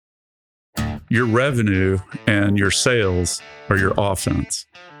Your revenue and your sales are your offense,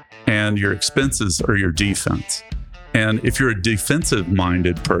 and your expenses are your defense. And if you're a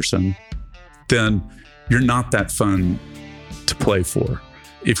defensive-minded person, then you're not that fun to play for.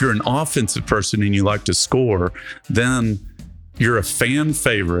 If you're an offensive person and you like to score, then you're a fan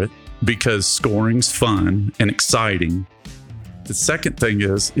favorite because scoring's fun and exciting. The second thing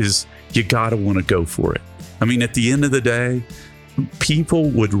is you got to want to go for it. I mean, at the end of the day, people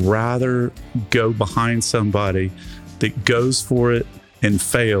would rather go behind somebody that goes for it and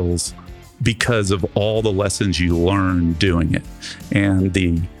fails because of all the lessons you learn doing it and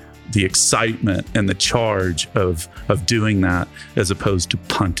the excitement and the charge of doing that as opposed to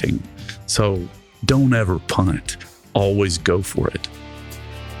punting. So don't ever punt. Always go for it.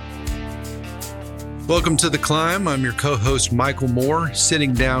 Welcome to The Climb. I'm your co-host, Michael Moore,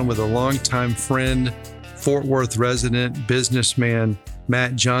 sitting down with a longtime friend, Fort Worth resident, businessman,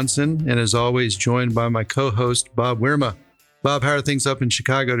 Matt Johnson, and as always, joined by my co-host, Bob Wirma. Bob, how are things up in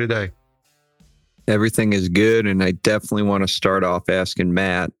Chicago today? Everything is good, and I definitely want to start off asking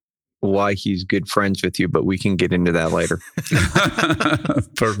Matt why he's good friends with you, but we can get into that later.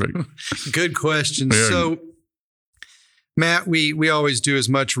 Perfect. Good question. So, Matt, we always do as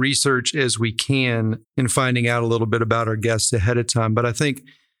much research as we can in finding out a little bit about our guests ahead of time. But I think,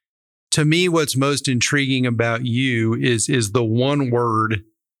 to me, what's most intriguing about you is the one word,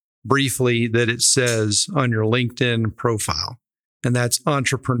 briefly, that it says on your LinkedIn profile, and that's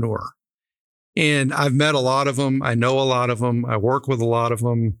entrepreneur. And I've met a lot of them. I know a lot of them. I work with a lot of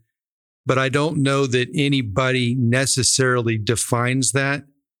them. But I don't know that anybody necessarily defines that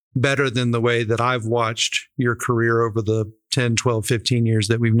better than the way that I've watched your career over the 10, 12, 15 years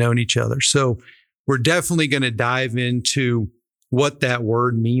that we've known each other. So we're definitely going to dive into what that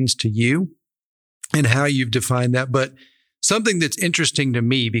word means to you and how you've defined that. But something that's interesting to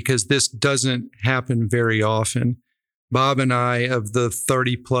me, because this doesn't happen very often, Bob and I, of the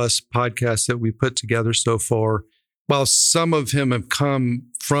 30 plus podcasts that we put together so far, while some of them have come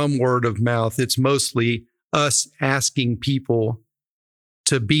from word of mouth, it's mostly us asking people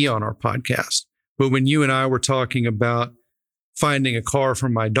to be on our podcast. But when you and I were talking about finding a car for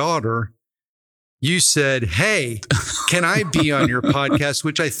my daughter, you said, "Hey, can I be on your podcast?"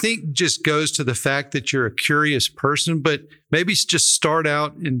 Which I think just goes to the fact that you're a curious person, but maybe just start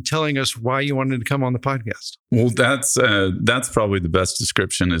out in telling us why you wanted to come on the podcast. Well, that's probably the best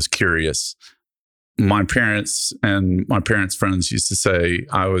description, is curious. My parents and my parents' friends used to say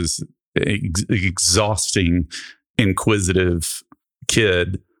I was exhausting, inquisitive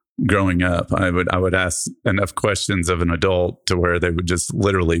kid growing up. I would ask enough questions of an adult to where they would just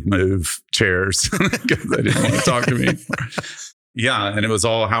literally move chairs because they didn't want to talk to me anymore. Yeah, and it was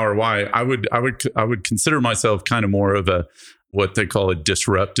all how or why. I would consider myself kind of more of a what they call a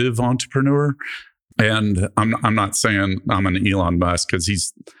disruptive entrepreneur. And I'm not saying I'm an Elon Musk,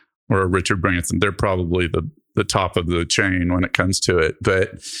 because or a Richard Branson. They're probably the top of the chain when it comes to it.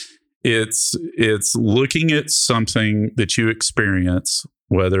 But it's looking at something that you experience,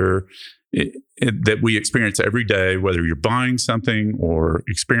 whether that we experience every day, whether you're buying something or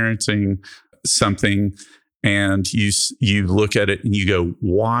experiencing something, and you look at it and you go,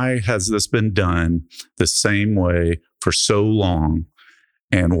 why has this been done the same way for so long?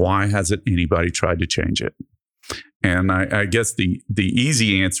 And why hasn't anybody tried to change it? And I guess the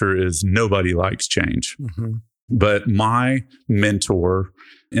easy answer is nobody likes change. Mm-hmm. But my mentor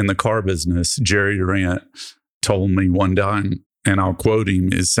in the car business, Jerry Durant, told me one time, and I'll quote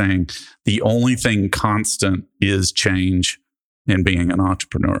him, is saying, the only thing constant is change in being an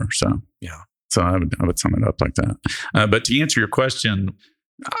entrepreneur. So, yeah. So I would sum it up like that. But to answer your question,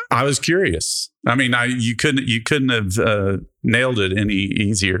 I was curious. I mean, you couldn't have nailed it any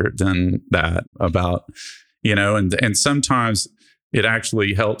easier than that about, and sometimes it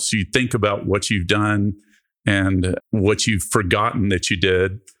actually helps you think about what you've done and what you've forgotten that you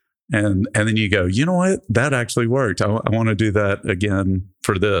did. And then you go, you know what? That actually worked. I want to do that again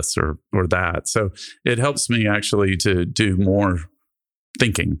for this or that. So it helps me actually to do more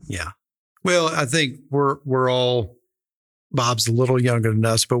thinking. Yeah. Well, I think we're all, Bob's a little younger than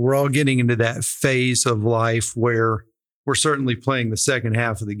us, but we're all getting into that phase of life where we're certainly playing the second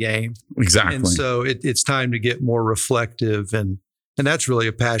half of the game. Exactly. And so it's time to get more reflective. And that's really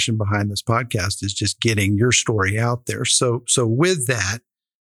a passion behind this podcast, is just getting your story out there. So with that,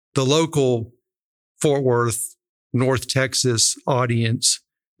 the local Fort Worth, North Texas audience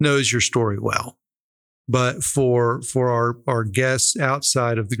knows your story well. But for our guests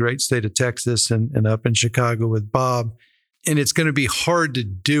outside of the great state of Texas and up in Chicago with Bob, and it's going to be hard to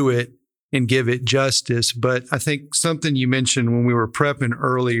do it and give it justice. But I think something you mentioned when we were prepping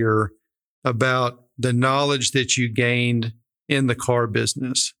earlier about the knowledge that you gained in the car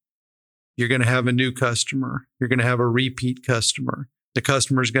business. You're going to have a new customer. You're going to have a repeat customer. The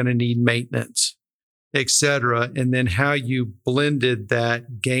customer is going to need maintenance, et cetera. And then how you blended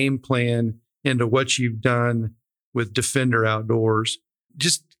that game plan into what you've done with Defender Outdoors.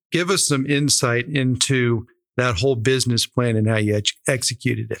 Just give us some insight into that whole business plan and how you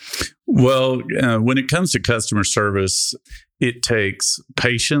executed it. Well, when it comes to customer service, it takes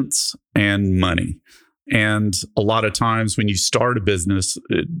patience and money. And a lot of times when you start a business,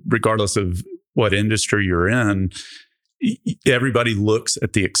 regardless of what industry you're in, everybody looks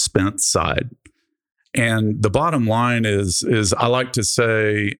at the expense side. And the bottom line is I like to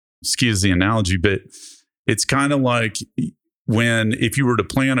say, excuse the analogy, but it's kind of like if you were to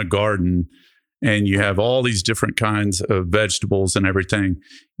plant a garden and you have all these different kinds of vegetables and everything,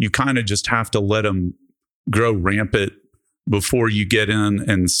 you kind of just have to let them grow rampant before you get in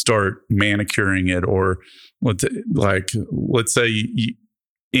and start manicuring it. Or let's say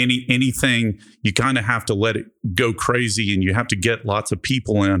anything, you kind of have to let it go crazy, and you have to get lots of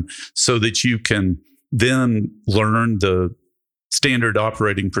people in so that you can then learn the standard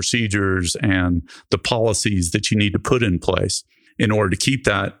operating procedures and the policies that you need to put in place in order to keep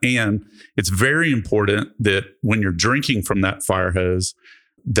that. And it's very important that when you're drinking from that fire hose,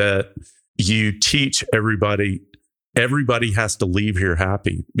 that you teach everybody has to leave here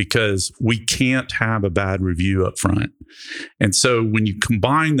happy, because we can't have a bad review up front. And so when you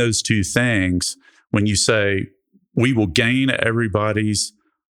combine those two things, when you say we will gain everybody's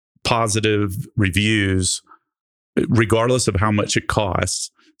positive reviews, regardless of how much it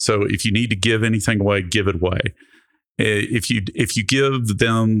costs. So if you need to give anything away, give it away. If you give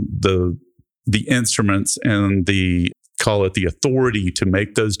them the instruments and the authority to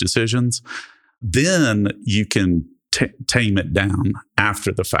make those decisions, then you can tame it down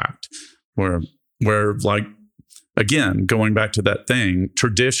after the fact. Where like, again, going back to that thing,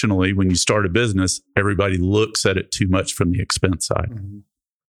 traditionally when you start a business, everybody looks at it too much from the expense side. Mm-hmm.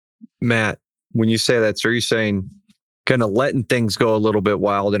 Matt, when you say that, so are you saying kind of letting things go a little bit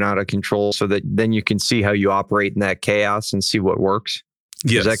wild and out of control so that then you can see how you operate in that chaos and see what works?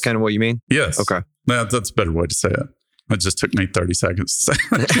 Yes. Is that kind of what you mean? Yes. Okay. That's a better way to say it. It just took me 30 seconds to say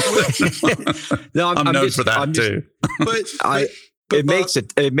it. No, I'm known just, for that too.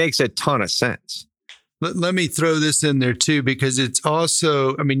 It makes a ton of sense. Let me throw this in there too, because it's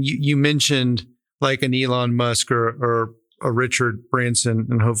also, I mean, you mentioned like an Elon Musk or a Richard Branson,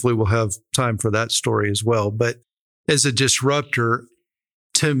 and hopefully we'll have time for that story as well. But as a disruptor,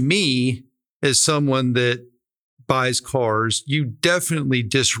 to me, as someone that buys cars, you definitely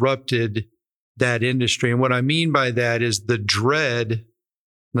disrupted that industry. And what I mean by that is the dread,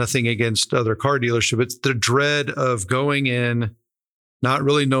 nothing against other car dealerships, it's the dread of going in, not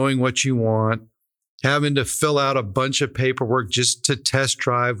really knowing what you want, having to fill out a bunch of paperwork just to test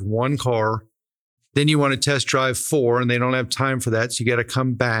drive one car. Then you want to test drive 4 and they don't have time for that. So you got to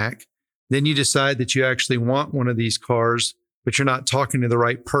come back. Then you decide that you actually want one of these cars, but you're not talking to the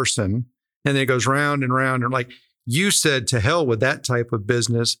right person. And then it goes round and round. And like you said, to hell with that type of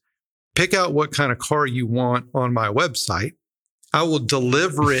business. Pick out what kind of car you want on my website. I will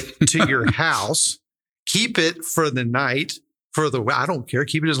deliver it to your house. Keep it for the night, I don't care.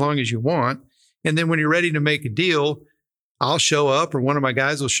 Keep it as long as you want. And then when you're ready to make a deal, I'll show up, or one of my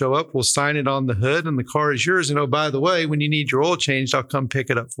guys will show up. We'll sign it on the hood and the car is yours. And oh, by the way, when you need your oil changed, I'll come pick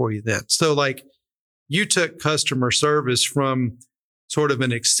it up for you then. So like you took customer service from sort of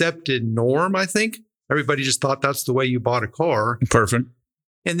an accepted norm, I think. Everybody just thought that's the way you bought a car. Perfect.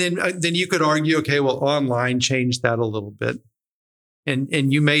 And then you could argue, okay, well, online changed that a little bit.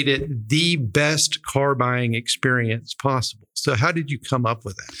 And you made it the best car buying experience possible. So how did you come up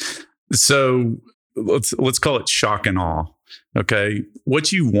with that? So let's call it shock and awe. Okay.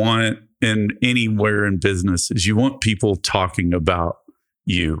 What you want in anywhere in business is you want people talking about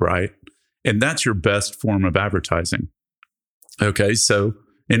you, right? And that's your best form of advertising. Okay. So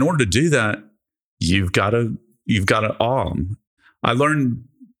in order to do that, you've got to awe them. I learned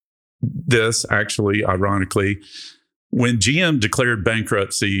this actually, ironically, when GM declared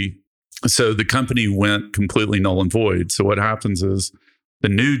bankruptcy. So the company went completely null and void. So what happens is the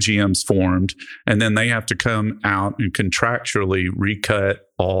new GM's formed, and then they have to come out and contractually recut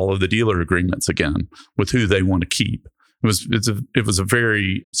all of the dealer agreements again with who they want to keep. It was a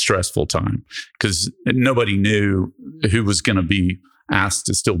very stressful time because nobody knew who was going to be asked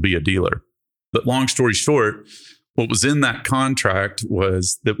to still be a dealer. But long story short, what was in that contract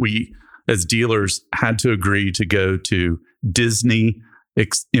was that we, as dealers, had to agree to go to Disney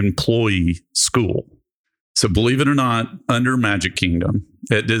employee school. So believe it or not, under Magic Kingdom,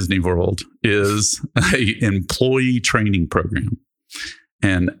 at Disney World is a employee training program.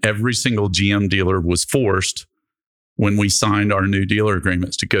 And every single GM dealer was forced, when we signed our new dealer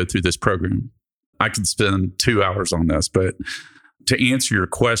agreements, to go through this program. I could spend 2 hours on this, but to answer your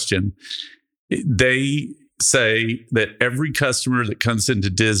question, they say that every customer that comes into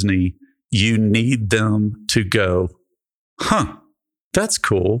Disney, you need them to go, that's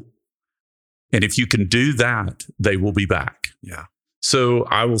cool. And if you can do that, they will be back. Yeah. So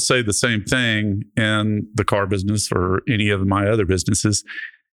I will say the same thing in the car business or any of my other businesses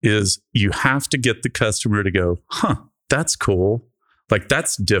is you have to get the customer to go, that's cool. Like,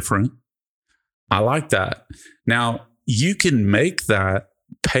 that's different. I like that. Now, you can make that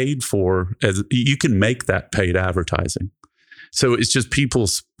paid for, as you can make that paid advertising. So it's just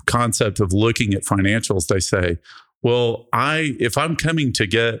people's concept of looking at financials. They say, well, if I'm coming to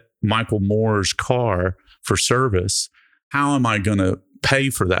get Michael Moore's car for service, how am I going to pay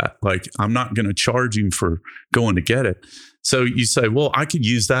for that? Like, I'm not going to charge him for going to get it. So you say, well, I could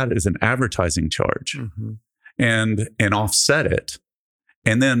use that as an advertising charge and offset it.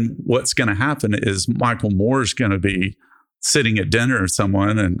 And then what's going to happen is Michael Moore's going to be sitting at dinner with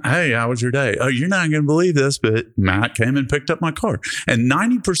someone and, hey, how was your day? Oh, you're not going to believe this, but Matt came and picked up my car. And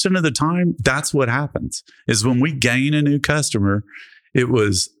 90% of the time, that's what happens, is when we gain a new customer, it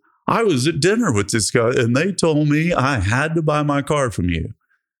was, I was at dinner with this guy and they told me I had to buy my car from you.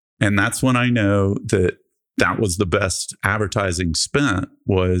 And that's when I know that was the best advertising spent,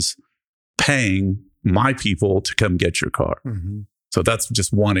 was paying my people to come get your car. So that's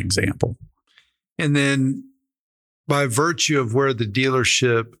just one example. And then by virtue of where the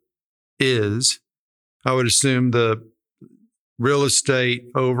dealership is, I would assume the real estate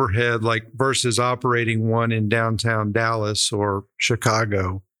overhead, like versus operating one in downtown Dallas or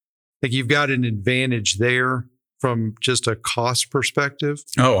Chicago, like you've got an advantage there from just a cost perspective.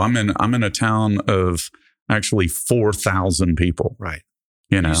 Oh, I'm in a town of actually 4,000 people. Right.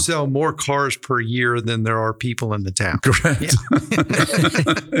 You sell more cars per year than there are people in the town. Correct.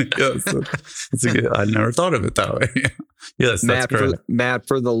 Yes, I never thought of it that way. Yes, that's correct. Matt,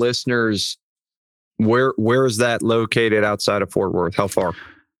 for the listeners, where is that located outside of Fort Worth? How far?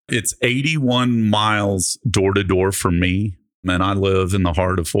 It's 81 miles door to door for me, and I live in the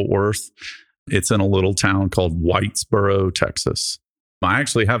heart of Fort Worth. It's in a little town called Whitesboro, Texas. I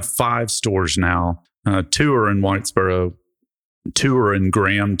actually have 5 stores now. 2 are in Whitesboro. 2 are in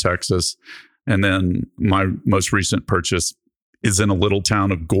Graham, Texas. And then my most recent purchase is in a little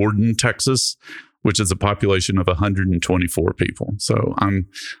town of Gordon, Texas, which is a population of 124 people. So I'm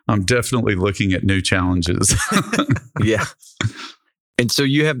definitely looking at new challenges. Yeah. And so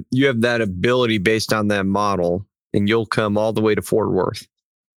you have that ability based on that model, and you'll come all the way to Fort Worth.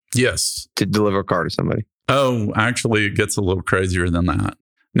 Yes. To deliver a car to somebody. Oh, actually, it gets a little crazier than that.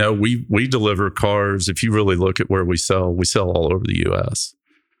 No, we deliver cars. If you really look at where we sell all over the U.S.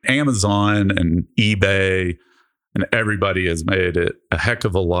 Amazon and eBay and everybody has made it a heck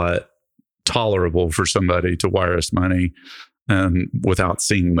of a lot tolerable for somebody to wire us money without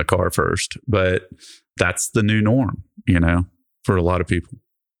seeing the car first. But that's the new norm, for a lot of people.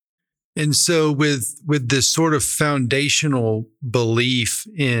 And so with this sort of foundational belief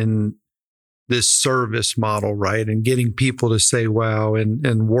in this service model, right? And getting people to say, wow,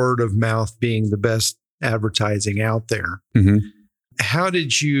 and word of mouth being the best advertising out there. How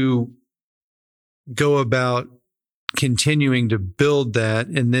did you go about continuing to build that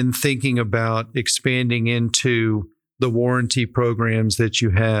and then thinking about expanding into the warranty programs that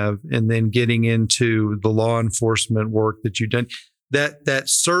you have and then getting into the law enforcement work that you've done? That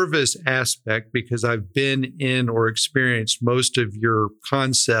service aspect, because I've been in or experienced most of your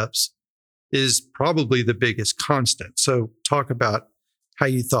concepts, is probably the biggest constant. So talk about how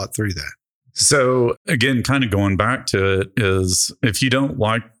you thought through that. So again, kind of going back to it, is if you don't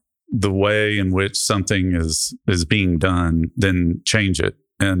like the way in which something is being done, then change it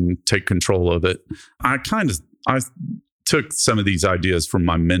and take control of it. I took some of these ideas from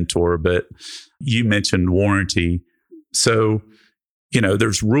my mentor, but you mentioned warranty. So,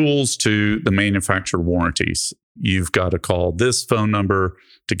 there's rules to the manufacturer warranties. You've got to call this phone number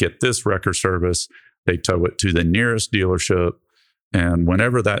to get this wrecker service. They tow it to the nearest dealership. And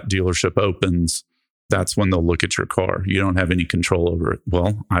whenever that dealership opens, that's when they'll look at your car. You don't have any control over it.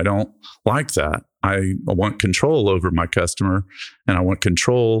 Well, I don't like that. I want control over my customer, and I want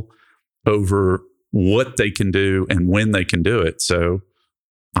control over what they can do and when they can do it. So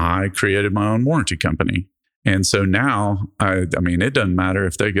I created my own warranty company. And so now, it doesn't matter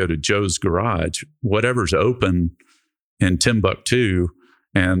if they go to Joe's Garage, whatever's open in Timbuktu,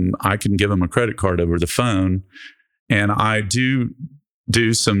 and I can give them a credit card over the phone. And I do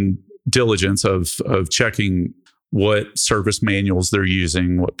do some diligence of checking what service manuals they're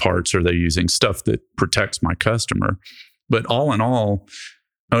using, what parts are they using, stuff that protects my customer. But all in all,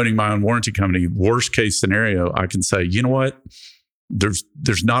 owning my own warranty company, worst case scenario, I can say, you know what? There's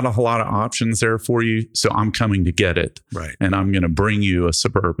not a whole lot of options there for you, so I'm coming to get it. Right. And I'm going to bring you a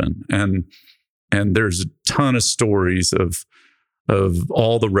Suburban. And there's a ton of stories of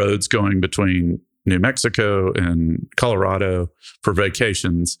all the roads going between New Mexico and Colorado for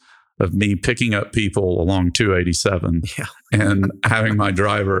vacations, of me picking up people along 287 and having my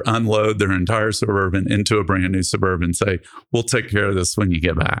driver unload their entire Suburban into a brand new Suburban, say, we'll take care of this when you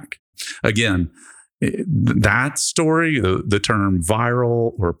get back. Again, that story, the term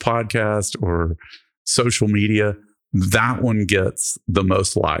viral or podcast or social media, that one gets the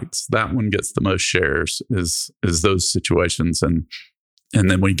most likes. That one gets the most shares is those situations. And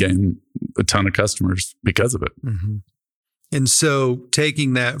then we gain a ton of customers because of it. Mm-hmm. And so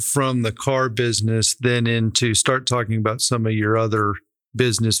taking that from the car business then into start talking about some of your other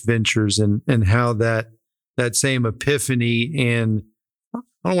business ventures and how that same epiphany and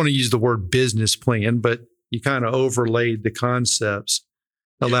I don't want to use the word business plan, but you kind of overlaid the concepts,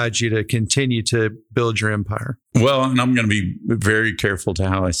 allowed you to continue to build your empire. Well, and I'm going to be very careful to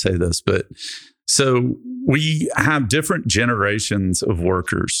how I say this, but so we have different generations of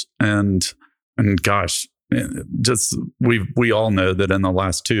workers and gosh, just we all know that in the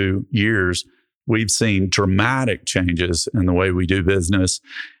last 2 years, we've seen dramatic changes in the way we do business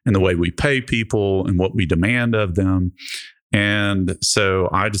and the way we pay people and what we demand of them. And so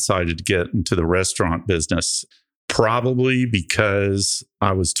I decided to get into the restaurant business, probably because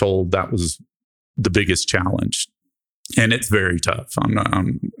I was told that was the biggest challenge. And it's very tough. I'm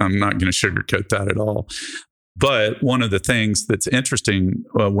not going to sugarcoat that at all. But one of the things that's interesting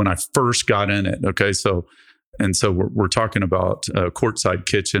when I first got in it, okay, so we're talking about Courtside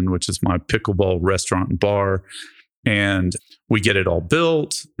Kitchen, which is my pickleball restaurant and bar, and we get it all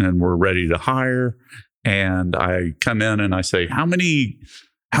built and we're ready to hire. And I come in and I say, how many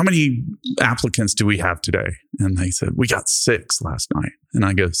applicants do we have today? And they said, we got 6 last night. And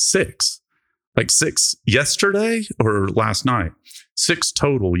I go, 6? Like 6 yesterday or last night? 6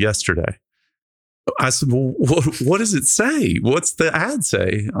 total yesterday. I said, well, what does it say? What's the ad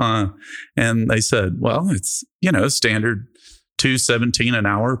say? And they said, well, it's, standard $2.17 an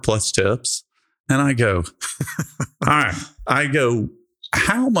hour plus tips. And I go, all right.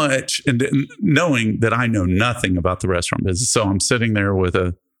 How much? And knowing that I know nothing about the restaurant business. So I'm sitting there with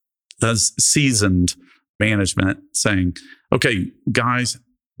a seasoned management saying, okay, guys,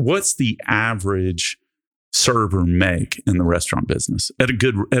 what's the average server make in the restaurant business at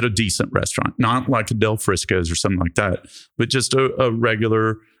a decent restaurant, not like a Del Frisco's or something like that, but just a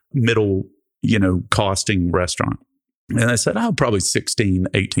regular middle, costing restaurant. And I said, probably $16,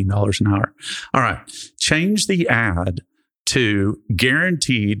 $18 an hour. All right. Change the ad to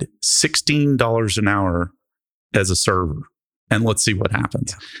guaranteed $16 an hour as a server. And let's see what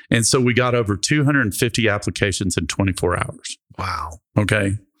happens. Yeah. And so we got over 250 applications in 24 hours. Wow.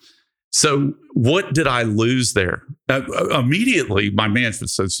 Okay. So what did I lose there? Immediately, my management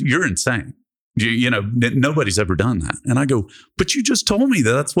says, you're insane. Nobody's ever done that. And I go, but you just told me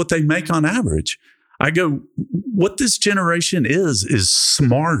that's what they make on average. I go, what this generation is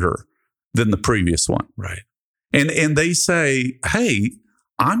smarter than the previous one. Right. And they say, hey,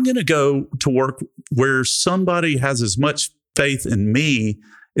 I'm going to go to work where somebody has as much faith in me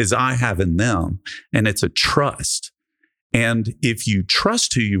as I have in them. And it's a trust. And if you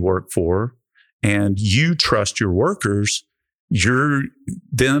trust who you work for and you trust your workers, you're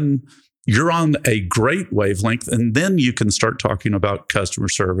on a great wavelength. And then you can start talking about customer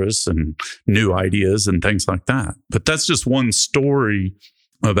service and new ideas and things like that. But that's just one story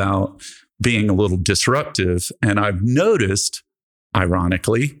about being a little disruptive. And I've noticed,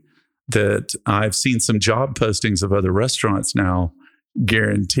 ironically, that I've seen some job postings of other restaurants now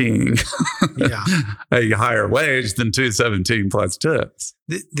guaranteeing a higher wage than $2.17 plus tips.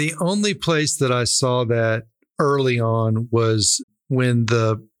 The only place that I saw that early on was when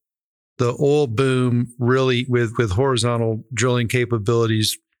the oil boom really with horizontal drilling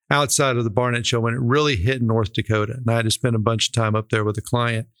capabilities outside of the Barnett Show, when it really hit North Dakota. And I had to spend a bunch of time up there with a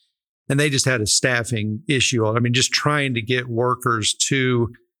client, and they just had a staffing issue. I mean, just trying to get workers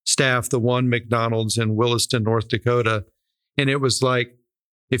to staff the one McDonald's in Williston, North Dakota. And it was like,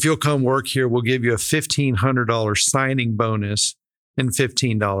 if you'll come work here, we'll give you a $1,500 signing bonus and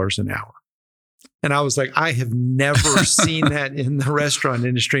 $15 an hour. And I was like, I have never seen that in the restaurant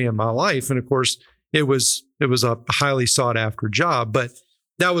industry in my life. And of course, it was a highly sought after job, but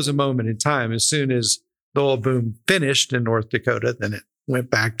that was a moment in time. As soon as the oil boom finished in North Dakota, then went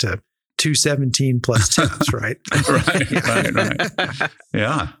back to 217 plus tips, right? right.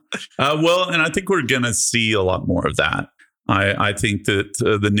 Yeah. Well, and I think we're going to see a lot more of that. I think that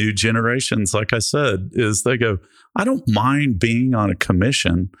the new generations, like I said, is they go, I don't mind being on a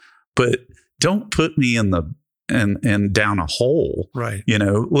commission, but don't put me in the and down a hole. Right.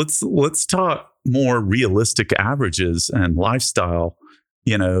 Let's talk more realistic averages and lifestyle.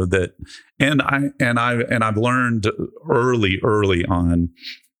 That, and I've learned early on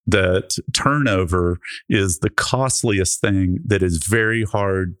that turnover is the costliest thing that is very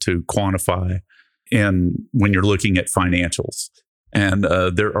hard to quantify. And when you're looking at financials, and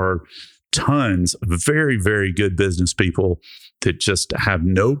there are tons of very, very good business people that just have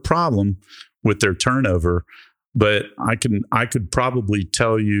no problem with their turnover. But I could probably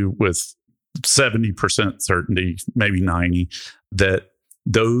tell you with 70% certainty, maybe 90%, that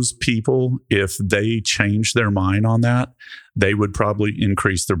those people, if they change their mind on that, they would probably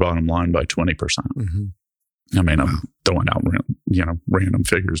increase their bottom line by 20%. Mm-hmm. I mean, I'm throwing out random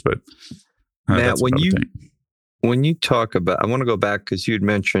figures, but Matt, when you talk about, I want to go back because you had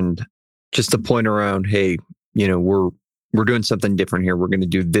mentioned just the point around, hey, we're doing something different here. We're going to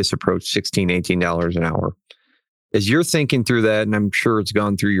do this approach, $16, $18 an hour. As you're thinking through that, and I'm sure it's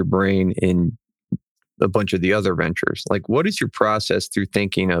gone through your brain in a bunch of the other ventures, like what is your process through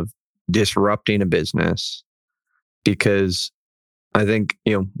thinking of disrupting a business? Because I think,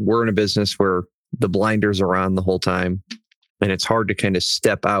 we're in a business where the blinders are on the whole time, and it's hard to kind of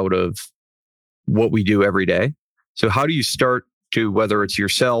step out of what we do every day. So how do you start to, whether it's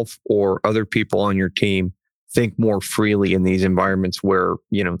yourself or other people on your team, think more freely in these environments where,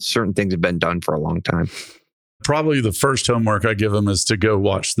 certain things have been done for a long time? Probably the first homework I give them is to go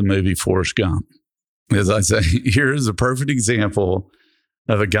watch the movie Forrest Gump. As I say, here's a perfect example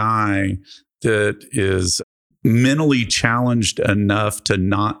of a guy that is mentally challenged enough to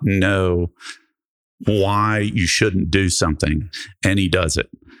not know why you shouldn't do something, and he does it.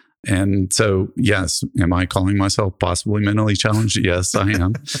 And so, yes, am I calling myself possibly mentally challenged? Yes, I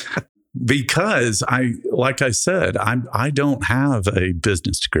am. Because like I said, I don't have a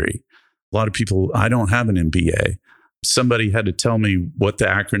business degree. A lot of people, I don't have an MBA. Somebody had to tell me what the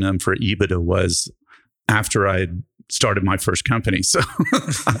acronym for EBITDA was after I had started my first company. So,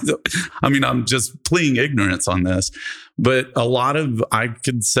 I mean, I'm just pleading ignorance on this. But I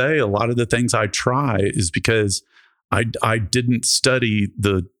could say a lot of the things I try is because I didn't study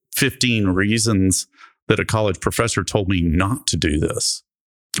the 15 reasons that a college professor told me not to do this.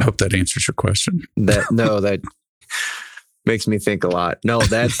 I hope that answers your question. That makes me think a lot. No,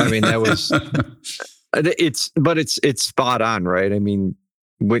 that was, it's spot on, right? I mean,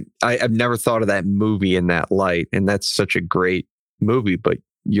 I've never thought of that movie in that light, and that's such a great movie, but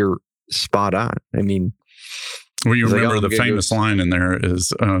you're spot on. I mean, well, you remember the famous line in there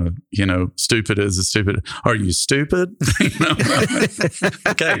is, stupid is a stupid. Are you stupid?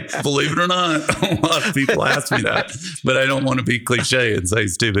 Okay, believe it or not, a lot of people ask me that, but I don't want to be cliche and say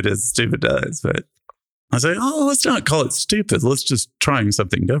stupid is stupid does. But I say, let's not call it stupid. Let's just try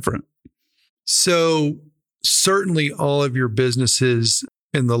something different. So certainly all of your businesses,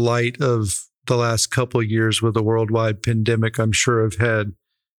 in the light of the last couple of years with a worldwide pandemic, I'm sure have had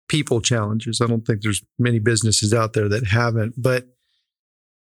people challenges. I don't think there's many businesses out there that haven't, but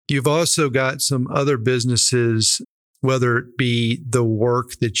you've also got some other businesses, whether it be the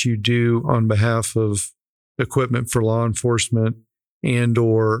work that you do on behalf of equipment for law enforcement and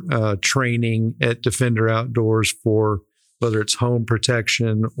or training at Defender Outdoors for whether it's home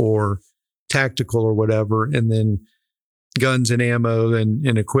protection or tactical or whatever, and then guns and ammo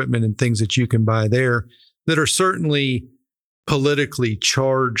and equipment and things that you can buy there that are certainly politically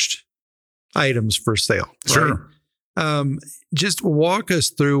charged items for sale. Sure. Right? Just walk us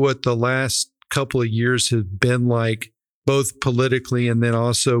through what the last couple of years have been like, both politically and then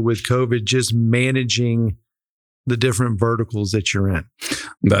also with COVID, just managing the different verticals that you're in.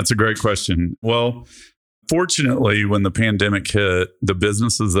 That's a great question. Well, fortunately, when the pandemic hit, the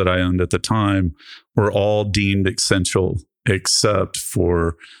businesses that I owned at the time were all deemed essential except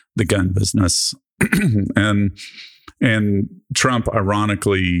for the gun business. And Trump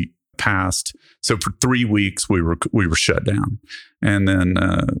ironically passed. So for 3 weeks we were shut down. And then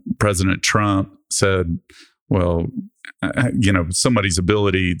President Trump said, well, somebody's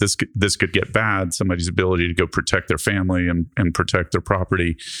ability, this could get bad. Somebody's ability to go protect their family and protect their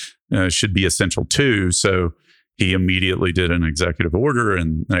property should be essential too. So he immediately did an executive order,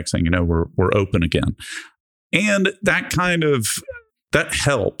 and the next thing you know, we're open again. And that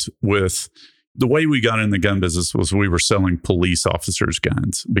helped with the way we got in the gun business. Was we were selling police officers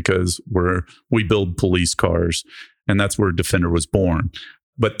guns because we build police cars. And that's where Defender was born.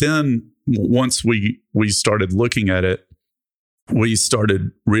 But then once we started looking at it, we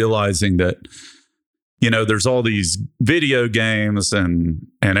started realizing that, there's all these video games and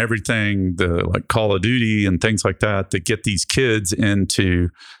everything, like Call of Duty and things like that get these kids into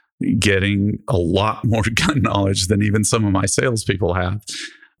getting a lot more gun knowledge than even some of my salespeople have.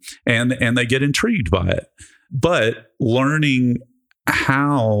 And they get intrigued by it. But learning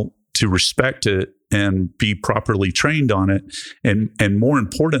how to respect it and be properly trained on it, and more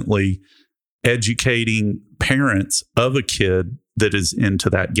importantly, educating parents of a kid that is into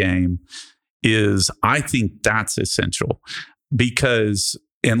that game I think that's essential, because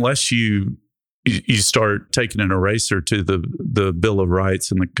unless you start taking an eraser to the Bill of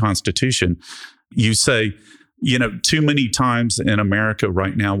Rights and the Constitution, you say, too many times in America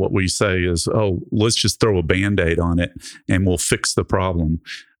right now, what we say is, oh, let's just throw a Band-Aid on it and we'll fix the problem,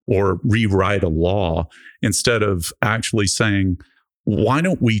 or rewrite a law, instead of actually saying, why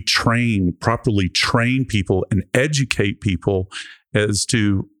don't we properly train people and educate people as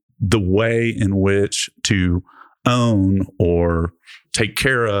to the way in which to own or take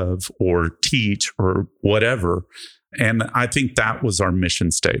care of or teach or whatever. And I think that was our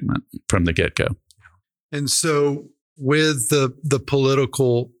mission statement from the get-go. And so with the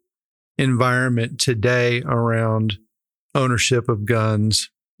political environment today around ownership of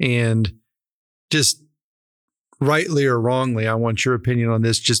guns, and just rightly or wrongly, I want your opinion on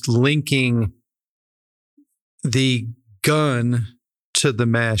this, just linking the gun to the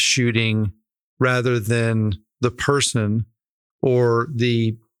mass shooting rather than the person, or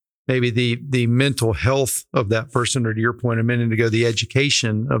maybe the mental health of that person, or to your point a minute ago, the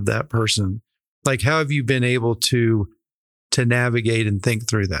education of that person. Like, how have you been able to navigate and think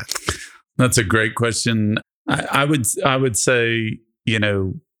through that? That's a great question. I would say,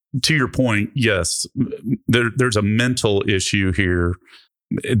 to your point, yes, there's a mental issue here.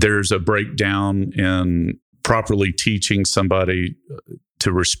 There's a breakdown in properly teaching somebody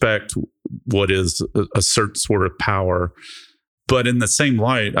to respect what is a certain sort of power. But in the same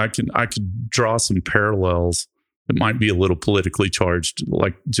light, I could draw some parallels. It might be a little politically charged,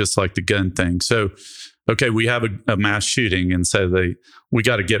 just like the gun thing. So, okay, we have a mass shooting, and so we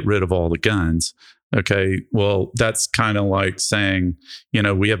got to get rid of all the guns. Okay, well, that's kind of like saying,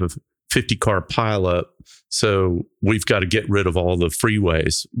 we have a 50-car pileup, so we've got to get rid of all the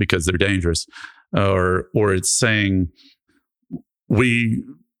freeways because they're dangerous. Or it's saying we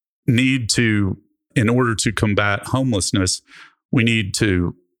need to, in order to combat homelessness, we need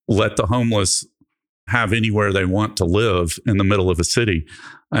to let the homeless have anywhere they want to live in the middle of a city.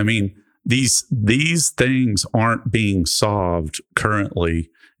 I mean, these things aren't being solved currently,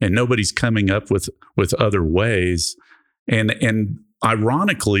 and nobody's coming up with other ways. And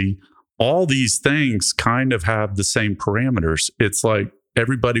ironically, all these things kind of have the same parameters. It's like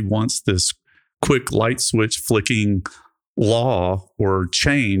everybody wants this quick light switch flicking law or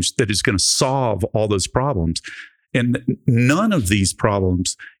change that is going to solve all those problems. And none of these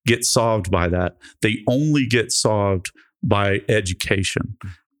problems get solved by that. They only get solved by education.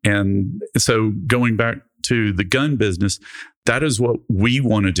 And so going back to the gun business, that is what we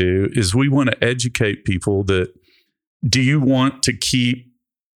want to do, is we want to educate people that, do you want to keep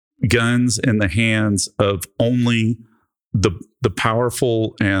guns in the hands of only the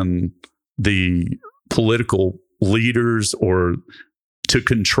powerful and the political leaders, or to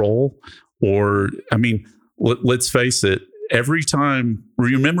control? Or, I mean, let's face it, every time,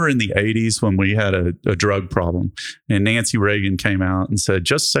 remember in the 80s when we had a drug problem and Nancy Reagan came out and said,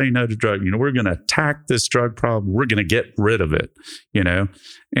 just say no to drug, we're going to attack this drug problem. We're going to get rid of it,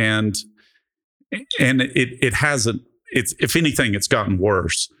 and it hasn't, if anything, it's gotten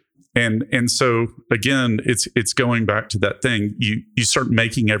worse. And so again, it's going back to that thing. You start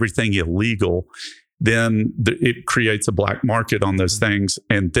making everything illegal, then it creates a black market on those things,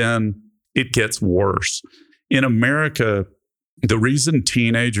 and then it gets worse. In America, the reason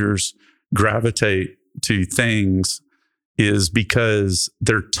teenagers gravitate to things is because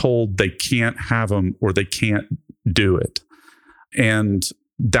they're told they can't have them or they can't do it. And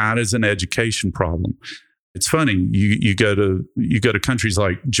that is an education problem. It's funny, you go to countries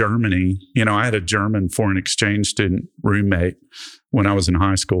like Germany. I had a German foreign exchange student roommate when I was in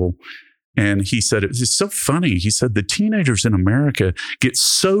high school. And he said, it's so funny. He said, the teenagers in America get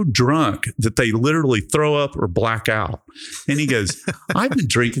so drunk that they literally throw up or black out. And he goes, I've been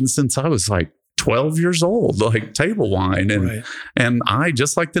drinking since I was like 12 years old, like table wine. And, right. And I,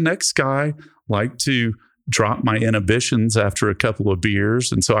 just like the next guy, like to drop my inhibitions after a couple of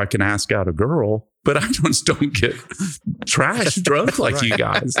beers, and so I can ask out a girl, but I just don't get trash drunk like Right. you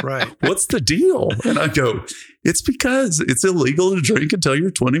guys. Right. What's the deal? And I go, it's because it's illegal to drink until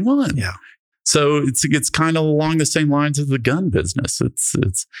you're 21. Yeah. So it's kind of along the same lines of the gun business.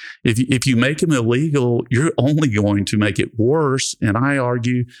 It's if you make them illegal, you're only going to make it worse. And I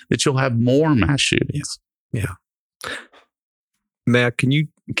argue that you'll have more mass shootings. Yeah. Matt, can you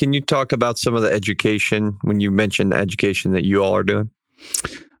talk about some of the education when you mentioned the education that you all are doing?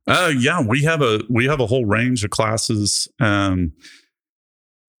 Yeah, we have a whole range of classes. From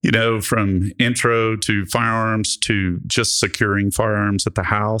intro to firearms to just securing firearms at the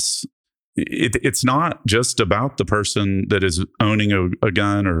house. It's not just about the person that is owning a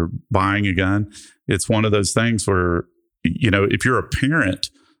gun or buying a gun. It's one of those things where, if you're a parent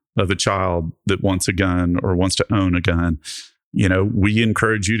of a child that wants a gun or wants to own a gun, we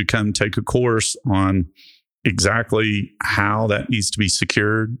encourage you to come take a course on exactly how that needs to be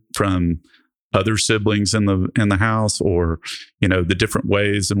secured from other siblings in the house, or, the different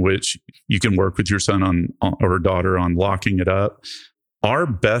ways in which you can work with your son on or daughter on locking it up. Our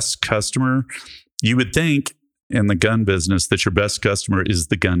best customer, you would think in the gun business that your best customer is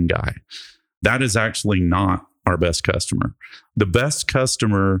the gun guy. That is actually not our best customer. The best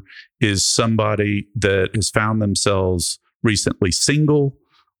customer is somebody that has found themselves recently single,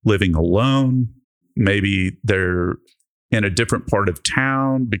 living alone. Maybe they're in a different part of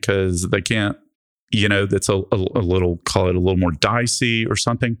town because they can't, that's a little, call it a little more dicey or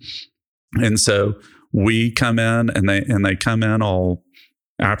something. And so we come in and they come in all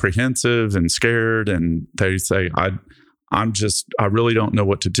apprehensive and scared, and they say, I really don't know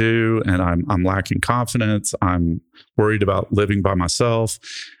what to do, and I'm lacking confidence. I'm worried about living by myself.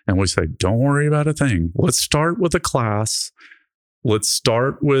 And we say, don't worry about a thing. Let's start with a class. Let's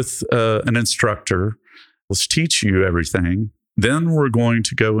start with an instructor. Let's teach you everything. Then we're going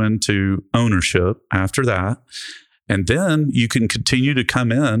to go into ownership after that. And then you can continue to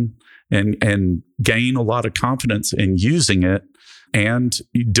come in and gain a lot of confidence in using it and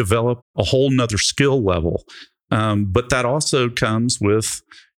develop a whole nother skill level. But that also comes with,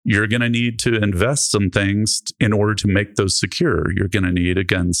 you're going to need to invest some things in order to make those secure. You're going to need a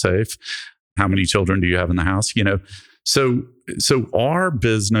gun safe. How many children do you have in the house? So our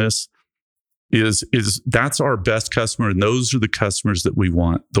business is that's our best customer. And those are the customers that we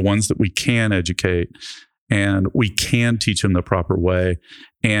want, the ones that we can educate and we can teach them the proper way.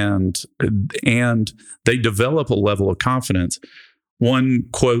 And they develop a level of confidence. One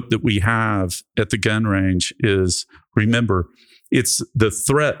quote that we have at the gun range is, remember, it's the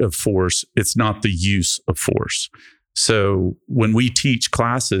threat of force. It's not the use of force. So when we teach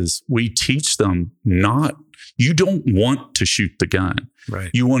classes, we teach them you don't want to shoot the gun.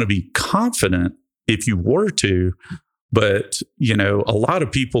 Right. You want to be confident if you were to, but, a lot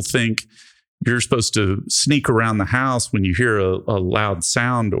of people think you're supposed to sneak around the house when you hear a loud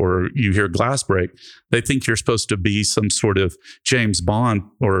sound or you hear glass break. They think you're supposed to be some sort of James Bond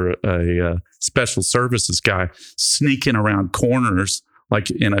or a special services guy sneaking around corners like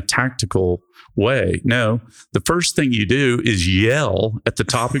in a tactical way. No, the first thing you do is yell at the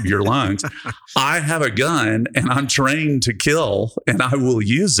top of your lungs, I have a gun and I'm trained to kill and I will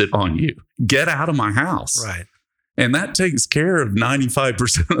use it on you. Get out of my house. Right. And that takes care of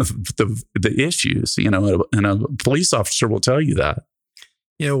 95% of the issues, and a police officer will tell you that.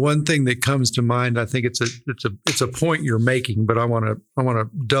 One thing that comes to mind, I think it's a point you're making, but I want to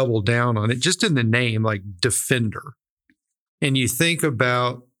double down on it, just in the name, like defender. And you think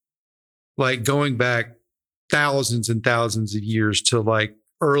about like going back thousands and thousands of years to like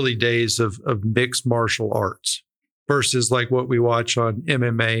early days of mixed martial arts versus like what we watch on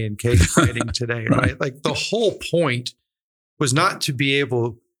MMA and cage fighting today, right? Like the whole point was not to be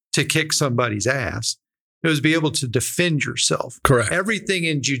able to kick somebody's ass. It was be able to defend yourself. Correct. Everything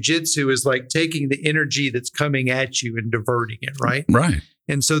in jiu-jitsu is like taking the energy that's coming at you and diverting it, right? Right.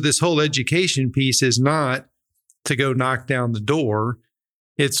 And so this whole education piece is not to go knock down the door.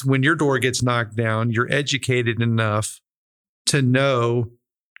 It's when your door gets knocked down, you're educated enough to know,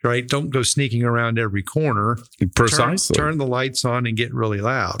 right? Don't go sneaking around every corner. Precisely. Turn the lights on and get really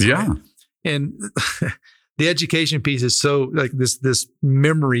loud. Yeah. Right? And the education piece is so like this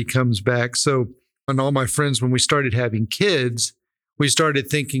memory comes back. So on all my friends, when we started having kids, we started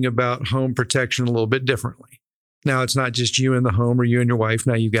thinking about home protection a little bit differently. Now it's not just you in the home or you and your wife.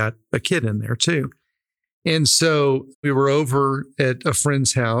 Now you got a kid in there too. And so we were over at a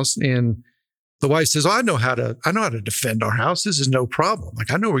friend's house and the wife says, I know how to defend our house. This is no problem.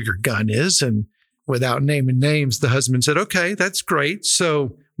 Like, I know where your gun is. And without naming names, the husband said, okay, that's great.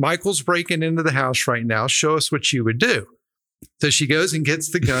 So Michael's breaking into the house right now. Show us what you would do. So she goes and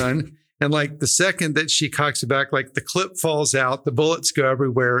gets the gun. And like the second that she cocks it back, like the clip falls out, the bullets go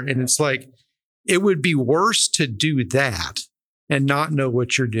everywhere. And it's like, it would be worse to do that and not know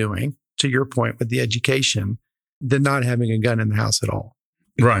what you're doing, to your point with the education, than not having a gun in the house at all.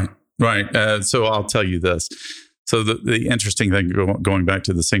 Right. So I'll tell you this. So the interesting thing, going back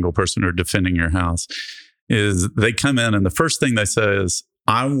to the single person or defending your house, is they come in and the first thing they say is,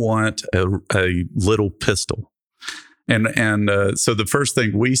 I want a little pistol. And so the first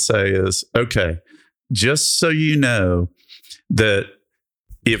thing we say is, okay, just so you know that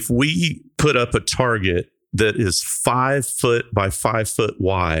if we put up a target that is 5 foot by 5 foot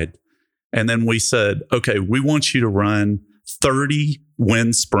wide, and then we said, okay, we want you to run 30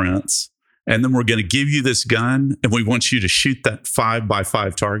 wind sprints, and then we're going to give you this gun, and we want you to shoot that 5 by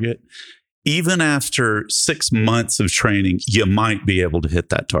 5 target. Even after 6 months of training, you might be able to hit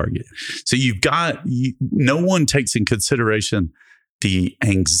that target. So no one takes in consideration the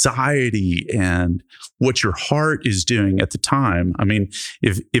anxiety and what your heart is doing at the time. I mean,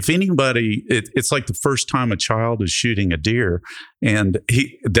 if anybody, it's like the first time a child is shooting a deer and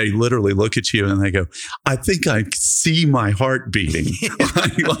they literally look at you and they go, I think I see my heart beating.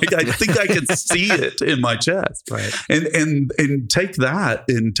 like I think I can see it in my chest. Right. And take that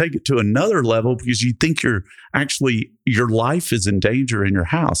and take it to another level because you think your life is in danger in your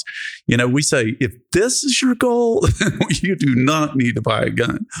house. We say, if this is your goal, you do not need to buy a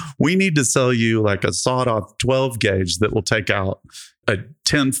gun. We need to sell you like a sawed-off 12 gauge that will take out a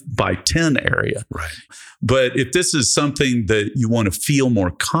 10 by 10 area. Right. But if this is something that you want to feel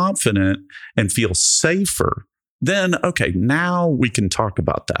more confident and feel safer, then okay, now we can talk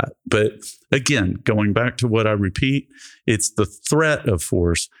about that. But again, going back to what I repeat, it's the threat of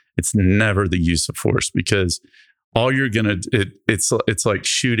force. It's never the use of force, because all you're going to, it's like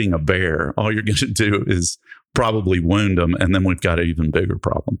shooting a bear. All you're going to do is probably wound them. And then we've got an even bigger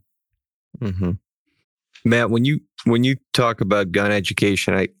problem. Mm-hmm. Matt, when you talk about gun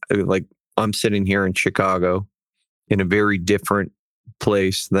education, I'm sitting here in Chicago in a very different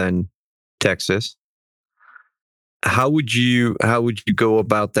place than Texas. How would you go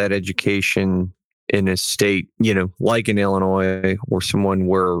about that education in a state, like in Illinois, or someone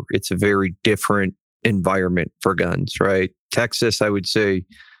where it's a very different environment for guns, right? Texas, I would say,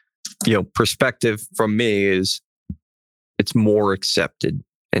 perspective from me is it's more accepted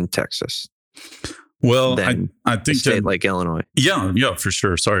in Texas. Well, I think a state like Illinois. Yeah, for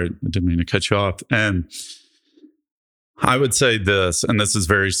sure. Sorry, I didn't mean to cut you off. And I would say this, and this is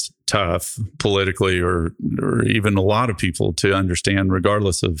very tough politically, or even a lot of people to understand,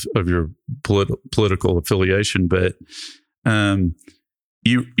 regardless of your political affiliation. But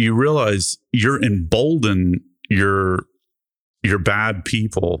you realize you're emboldened your bad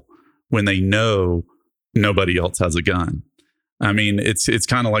people when they know nobody else has a gun. I mean, it's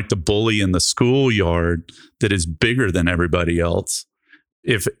kind of like the bully in the schoolyard that is bigger than everybody else.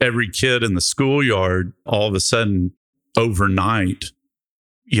 If every kid in the schoolyard all of a sudden overnight,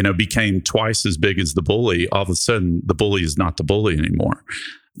 became twice as big as the bully, all of a sudden the bully is not the bully anymore.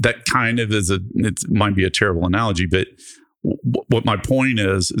 That kind of it might be a terrible analogy, but what my point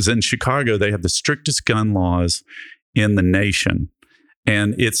is in Chicago, they have the strictest gun laws in the nation,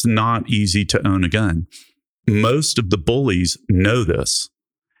 and it's not easy to own a gun. Most of the bullies know this,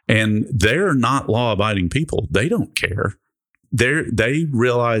 and they're not law-abiding people. They don't care. They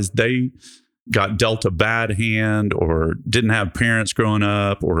realize they got dealt a bad hand or didn't have parents growing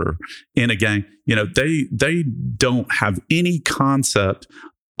up or in a gang. They don't have any concept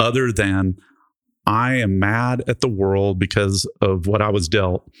other than I am mad at the world because of what I was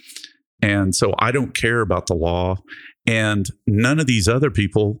dealt. And so I don't care about the law. And none of these other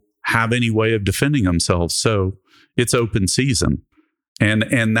people have any way of defending themselves. So it's open season.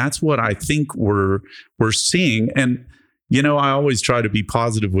 And that's what I think we're seeing. And, I always try to be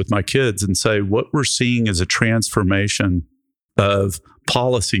positive with my kids and say what we're seeing is a transformation of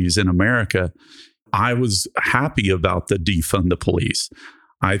policies in America. I was happy about the defund the police.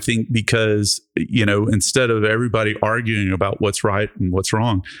 I think because, instead of everybody arguing about what's right and what's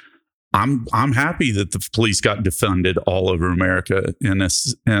wrong, I'm happy that the police got defunded all over America in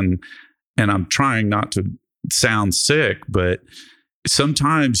this, and I'm trying not to sound sick, but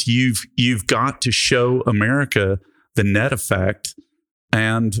sometimes you've got to show America the net effect,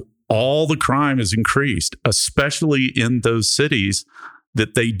 and all the crime has increased, especially in those cities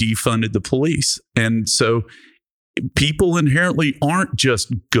that they defunded the police. And so people inherently aren't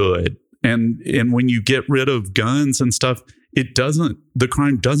just good. And when you get rid of guns and stuff, the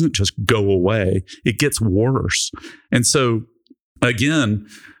crime doesn't just go away. It gets worse. And so again,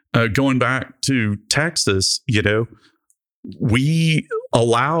 going back to Texas, we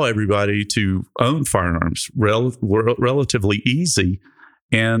allow everybody to own firearms relatively easy.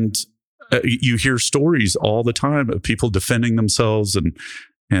 And you hear stories all the time of people defending themselves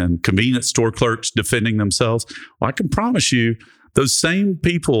and convenience store clerks defending themselves. Well, I can promise you, those same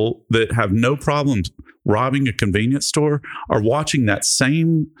people that have no problems robbing a convenience store are watching that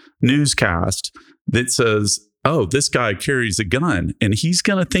same newscast that says, oh, this guy carries a gun, and he's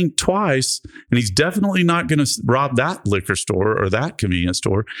going to think twice, and he's definitely not going to rob that liquor store or that convenience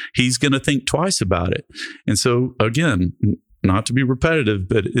store. He's going to think twice about it. And so, again, not to be repetitive,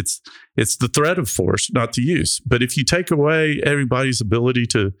 but it's the threat of force, not the use. But if you take away everybody's ability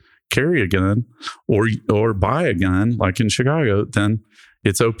to carry a gun or buy a gun, like in Chicago, then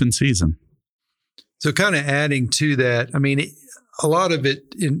it's open season. So kind of adding to that, I mean, a lot of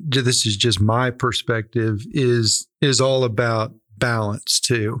it, this is just my perspective, is all about balance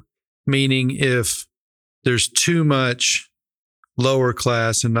too. Meaning if there's too much lower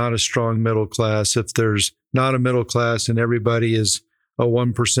class and not a strong middle class, if there's not a middle class and everybody is a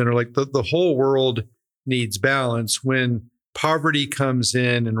 1%, like the whole world needs balance. When poverty comes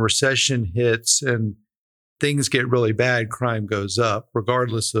in and recession hits and things get really bad, crime goes up,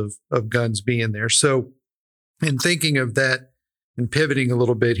 regardless of guns being there. So in thinking of that, and pivoting a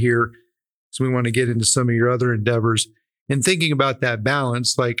little bit here, so we want to get into some of your other endeavors, and thinking about that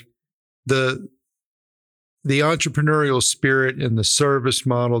balance, like the entrepreneurial spirit and the service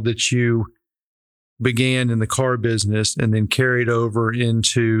model that you began in the car business and then carried over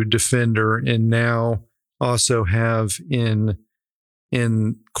into Defender, and now also have in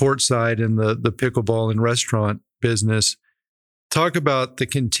courtside in the pickleball and restaurant business. Talk about the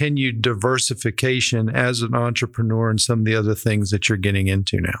continued diversification as an entrepreneur and some of the other things that you're getting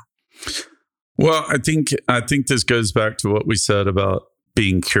into now. Well, I think this goes back to what we said about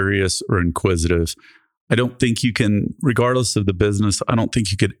being curious or inquisitive. I don't think you can, regardless of the business, I don't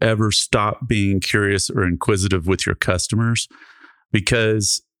think you could ever stop being curious or inquisitive with your customers,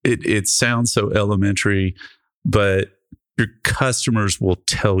 because it sounds so elementary, but your customers will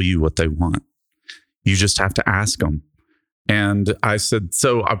tell you what they want. You just have to ask them. And I said,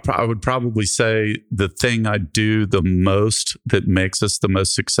 so I would probably say the thing I do the most that makes us the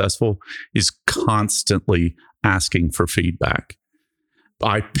most successful is constantly asking for feedback.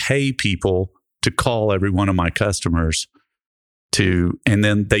 I pay people to call every one of my customers and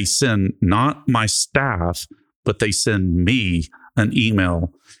then they send not my staff, but they send me an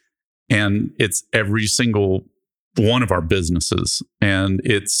email, and it's every single one of our businesses. And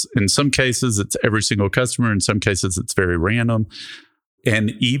it's, in some cases, it's every single customer. In some cases, it's very random.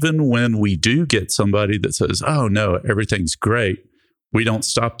 And even when we do get somebody that says, oh no, everything's great, we don't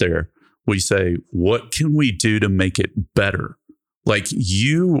stop there. We say, what can we do to make it better? Like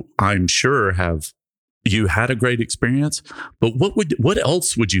you, I'm sure you had a great experience, but what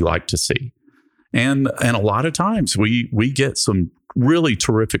else would you like to see? And a lot of times we get some really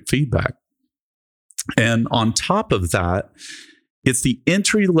terrific feedback. And on top of that, it's the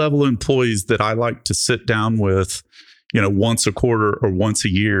entry-level employees that I like to sit down with, once a quarter or once a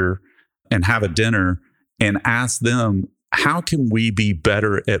year and have a dinner and ask them, how can we be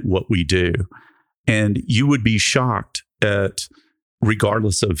better at what we do? And you would be shocked at,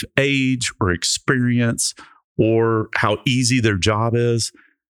 regardless of age or experience or how easy their job is,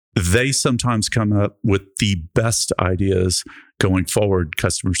 they sometimes come up with the best ideas going forward,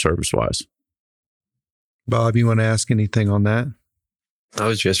 customer service-wise. Bob, you want to ask anything on that? I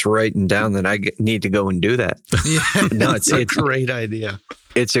was just writing down that I need to go and do that. Yeah, no, it's a great idea.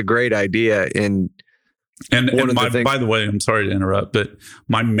 It's a great idea. And by the way, I'm sorry to interrupt, but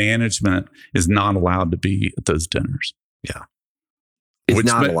my management is not allowed to be at those dinners. Yeah. It's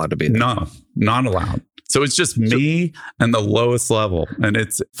not allowed to be there. No, not allowed. So it's just me and the lowest level. And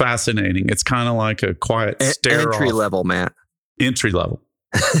it's fascinating. It's kind of like a quiet stare entry off. Level, Matt. Entry level.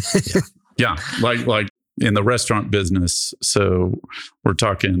 Yeah. Like in the restaurant business. So we're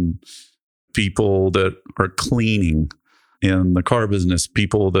talking people that are cleaning. In the car business,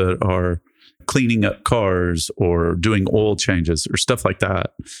 people that are cleaning up cars or doing oil changes or stuff like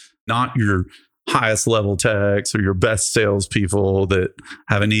that. Not your highest level techs or your best salespeople that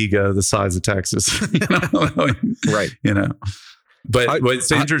have an ego the size of Texas. Right. But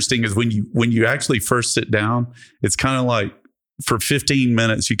what's interesting is when you actually first sit down, it's kind of like for 15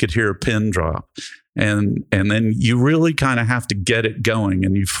 minutes you could hear a pin drop. And then you really kind of have to get it going.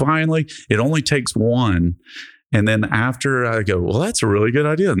 And you finally, it only takes one. And then after I go, well, that's a really good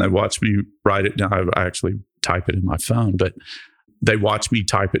idea. And they watch me write it down. I actually type it in my phone. But they watch me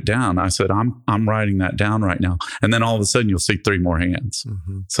type it down. I said, I'm writing that down right now. And then all of a sudden you'll see 3 more hands.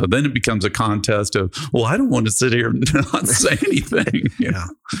 Mm-hmm. So then it becomes a contest of, well, I don't want to sit here and not say anything. Yeah.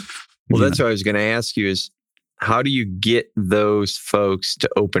 Well, that's what I was going to ask you is, how do you get those folks to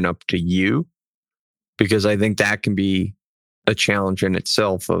open up to you? Because I think that can be a challenge in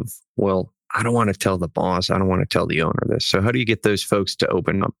itself of, well, I don't want to tell the boss. I don't want to tell the owner this. So how do you get those folks to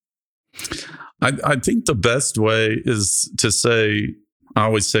open up? I think the best way is to say, I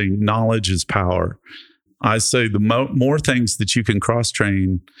always say, knowledge is power. I say the more things that you can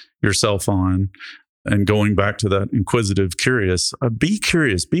cross-train yourself on, and going back to that inquisitive, curious, be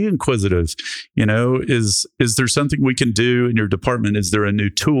curious, be inquisitive. Is there something we can do in your department? Is there a new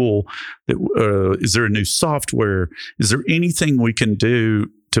tool? Is there a new software? Is there anything we can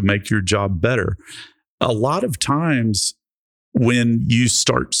do to make your job better? A lot of times when you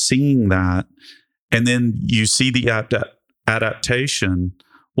start seeing that and then you see the adaptation,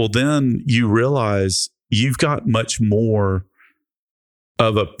 well, then you realize you've got much more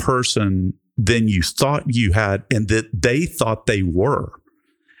of a person than you thought you had and that they thought they were.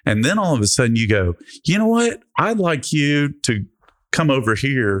 And then all of a sudden you go, you know what? I'd like you to come over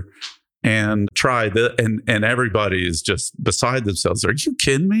here and try that. And everybody is just beside themselves. Are you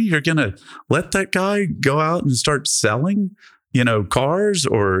kidding me? You're going to let that guy go out and start selling, cars,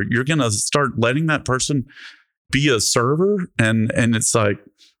 or you're going to start letting that person be a server? And it's like,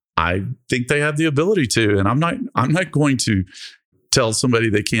 I think they have the ability to, and I'm not going to tell somebody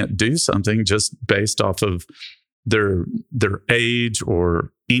they can't do something just based off of their age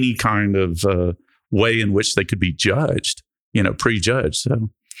or any kind of way in which they could be judged, prejudged. So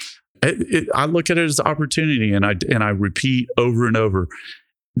I look at it as opportunity, and I repeat over and over,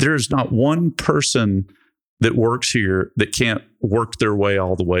 there's not one person that works here that can't work their way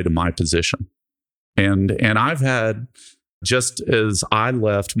all the way to my position. And I've had, just as I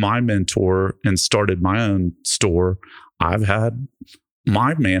left my mentor and started my own store, I've had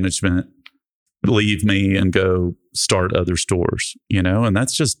my management leave me and go start other stores, and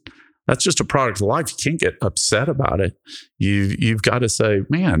that's just a product of life. You can't get upset about it. You've got to say,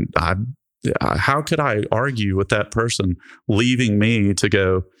 man, how could I argue with that person leaving me to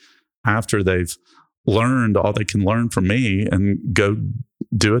go after they've learned all they can learn from me and go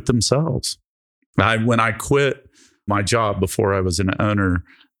do it themselves? When I quit my job before I was an owner,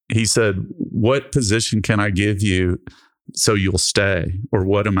 he said, what position can I give you so you'll stay, or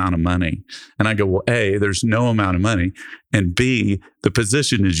what amount of money? And I go, well, A, there's no amount of money, and B, the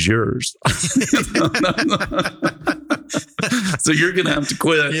position is yours. So you're going to have to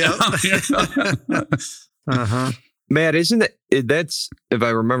quit. Yep. Uh-huh. Matt, that's, if I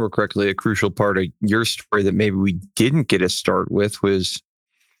remember correctly, a crucial part of your story that maybe we didn't get a start with, was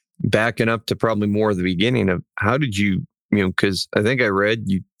backing up to probably more of the beginning of how did you, because I think I read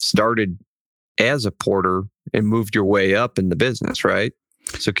you started as a porter and moved your way up in the business, right?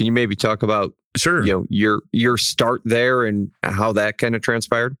 So can you maybe talk about, sure, your start there and how that kind of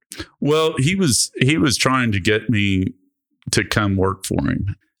transpired? Well, he was trying to get me to come work for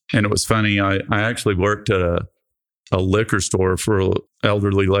him. And it was funny. I actually worked at a liquor store for an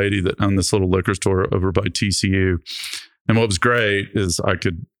elderly lady that owned this little liquor store over by TCU. And what was great is I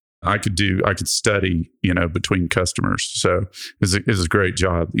could study, between customers. So it was a great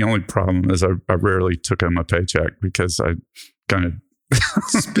job. The only problem is I rarely took home a paycheck because I kind of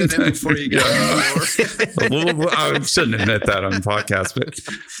spin it before you go. Well, I shouldn't admit that on the podcast,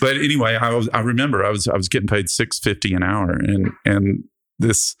 but anyway, I remember I was getting paid $6.50 an hour, and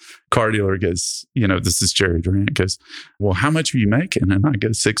this car dealer goes, this is Jerry Durant, goes, well, how much are you making? And I go,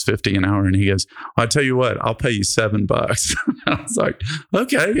 $6.50 an hour. And he goes, I'll tell you what, I'll pay you $7. I was like,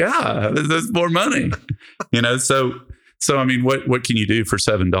 okay, yeah, that's more money, So I mean, what can you do for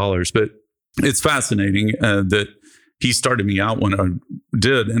 $7? But it's fascinating that he started me out when I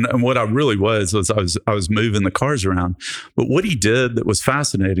did, and what I really was I was moving the cars around. But what he did that was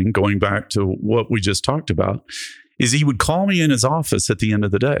fascinating, going back to what we just talked about, is he would call me in his office at the end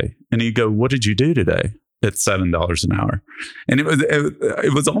of the day and he'd go, what did you do today? At $7 an hour. And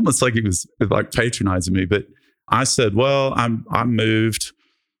it was almost like he was like patronizing me. But I said, well, I moved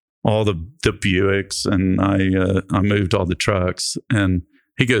all the Buicks and I moved all the trucks. And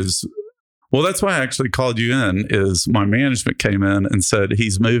he goes, well, that's why I actually called you in, is my management came in and said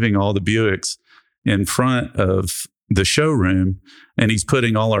he's moving all the Buicks in front of the showroom and he's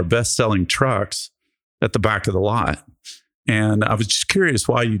putting all our best-selling trucks at the back of the lot. And I was just curious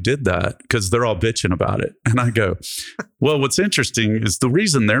why you did that, because they're all bitching about it. And I go, well, what's interesting is the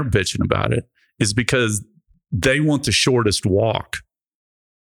reason they're bitching about it is because they want the shortest walk.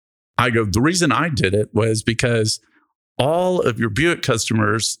 I go, the reason I did it was because all of your Buick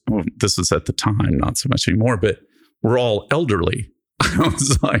customers, well, this was at the time, not so much anymore, but we're all elderly. I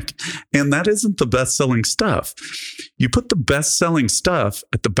was like, and that isn't the best-selling stuff. You put the best-selling stuff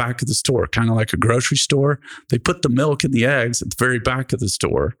at the back of the store, kind of like a grocery store. They put the milk and the eggs at the very back of the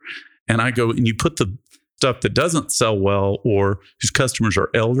store. And I go, and you put the stuff that doesn't sell well or whose customers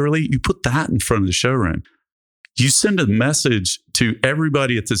are elderly, you put that in front of the showroom. You send a message to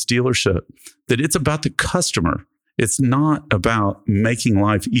everybody at this dealership that it's about the customer. It's not about making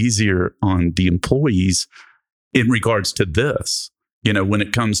life easier on the employees in regards to this. When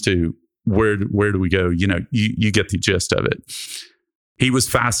it comes to where do we go, you get the gist of it. He was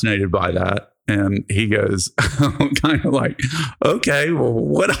fascinated by that. And he goes, kind of like, okay, well,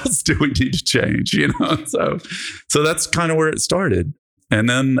 what else do we need to change? So that's kind of where it started. And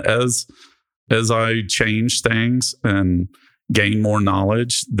then as I changed things and gained more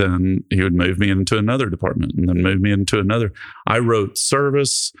knowledge, then he would move me into another department and then move me into another. I wrote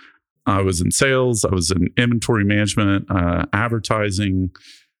service. I was in sales. I was in inventory management, advertising.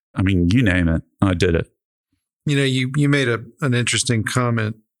 I mean, you name it, I did it. You made an interesting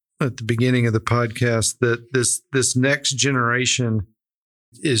comment at the beginning of the podcast that this next generation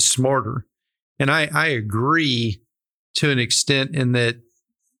is smarter. And I agree to an extent in that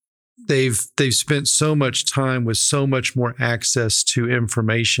they've spent so much time with so much more access to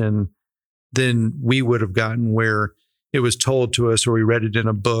information than we would have gotten, where it was told to us or we read it in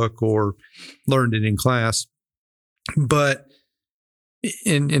a book or learned it in class. But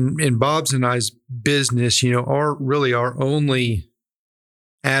in Bob's and I's business, our only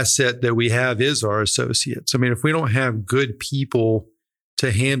asset that we have is our associates. I mean, if we don't have good people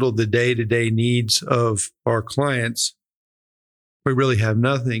to handle the day-to-day needs of our clients, we really have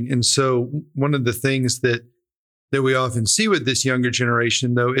nothing. And so one of the things that we often see with this younger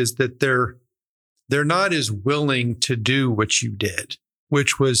generation, though, is that they're not as willing to do what you did,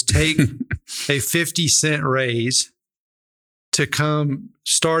 which was take a 50-cent raise to come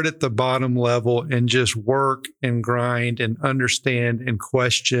start at the bottom level and just work and grind and understand and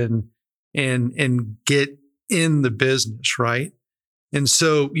question and get in the business, right? And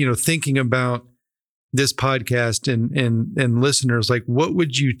so, thinking about this podcast and listeners, like, what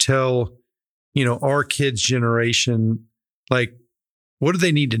would you tell, our kids' generation, like, what do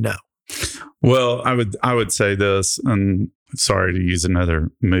they need to know? Well, I would say this, and sorry to use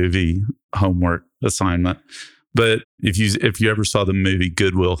another movie homework assignment, but if you ever saw the movie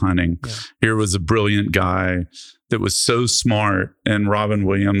Good Will Hunting, here was a brilliant guy that was so smart, and Robin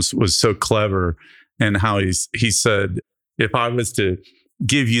Williams was so clever, and how he said, if I was to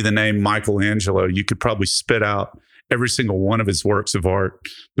give you the name Michelangelo, you could probably spit out every single one of his works of art,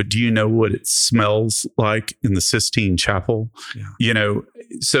 but do you know what it smells like in the Sistine Chapel? Yeah.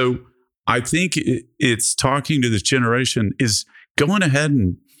 So I think it's talking to this generation is going ahead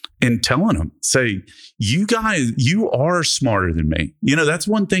and telling them, say, you guys, you are smarter than me. That's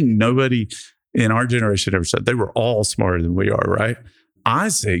one thing nobody in our generation ever said. They were all smarter than we are, right? I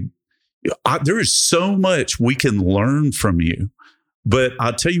say, there is so much we can learn from you, but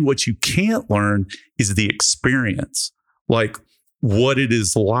I'll tell you what you can't learn is the experience, like what it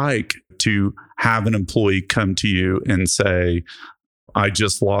is like to have an employee come to you and say, I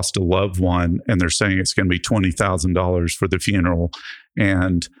just lost a loved one, and they're saying it's going to be $20,000 for the funeral,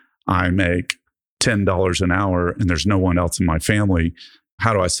 and I make $10 an hour, and there's no one else in my family.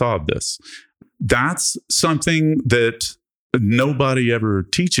 How do I solve this? That's something that nobody ever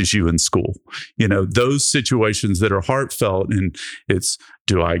teaches you in school. Those situations that are heartfelt, and it's,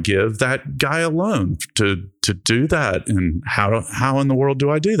 do I give that guy a loan to do that? And how in the world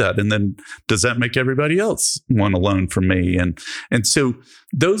do I do that? And then does that make everybody else want a loan from me? And so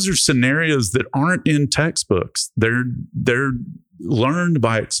those are scenarios that aren't in textbooks. They're learned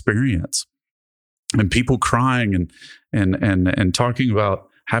by experience, and people crying and talking about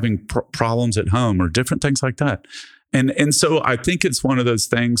having problems at home or different things like that. And so I think it's one of those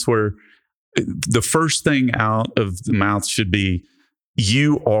things where the first thing out of the mouth should be,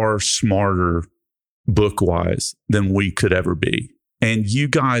 you are smarter book-wise than we could ever be. And you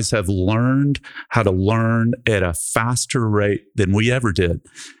guys have learned how to learn at a faster rate than we ever did.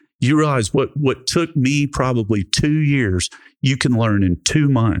 You realize what took me probably 2 years, you can learn in 2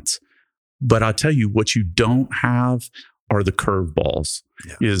 months. But I tell you, what you don't have are the curveballs.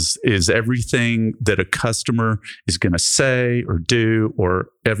 Yeah. Is everything that a customer is going to say or do, or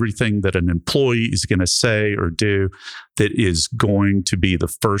everything that an employee is going to say or do, that is going to be the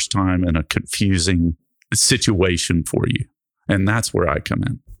first time in a confusing situation for you. And that's where I come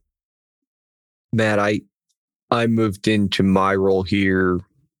in. Matt, I moved into my role here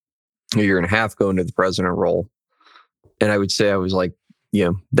a year and a half ago, into the president role. And I would say I was like,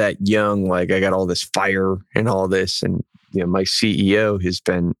 that young, like I got all this fire and all this. And, my CEO has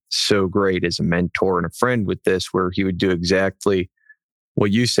been so great as a mentor and a friend with this, where he would do exactly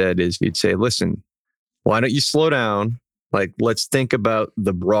what you said is he'd say, listen, why don't you slow down? Like, let's think about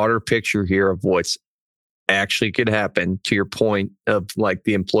the broader picture here of what's actually could happen, to your point of like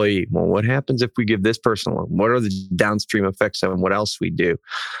the employee. Well, what happens if we give this person a loan? What are the downstream effects of what else we do?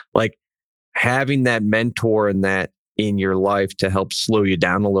 Like having that mentor and that in your life to help slow you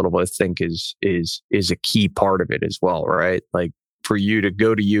down a little bit, I think is a key part of it as well, right? Like for you to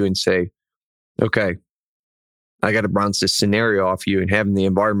go to you and say, okay, I got to bounce this scenario off you, and having the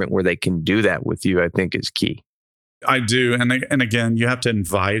environment where they can do that with you, I think is key. I do, and again, you have to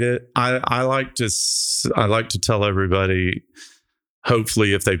invite it. I like to tell everybody,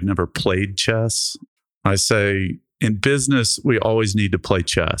 hopefully, if they've never played chess, I say in business we always need to play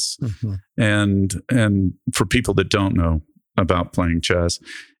chess. Mm-hmm. And for people that don't know about playing chess,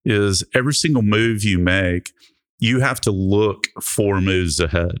 is every single move you make, you have to look 4 moves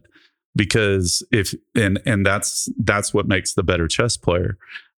ahead, because that's what makes the better chess player.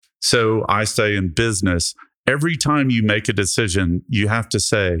 So I say in business, every time you make a decision, you have to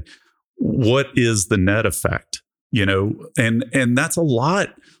say, what is the net effect? And that's a lot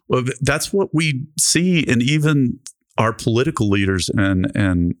of, that's what we see in even our political leaders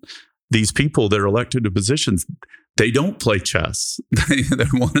and these people that are elected to positions. They don't play chess.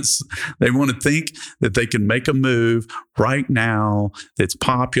 They want to think that they can make a move right now that's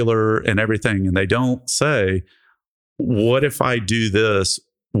popular and everything. And they don't say, what if I do this?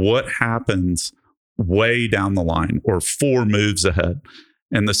 What happens way down the line or 4 moves ahead?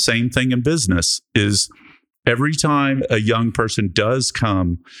 And the same thing in business is every time a young person does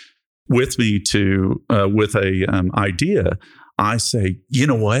come with me to with a idea, I say, you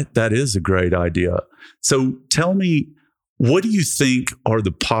know what? That is a great idea. So tell me, what do you think are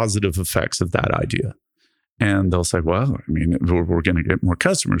the positive effects of that idea? And they'll say, well, I mean, we're going to get more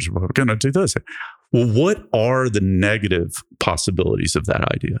customers. We're going to do this. Well, what are the negative possibilities of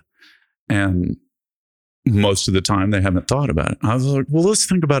that idea? And most of the time they haven't thought about it. I was like, well, let's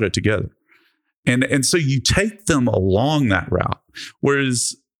think about it together. And so you take them along that route,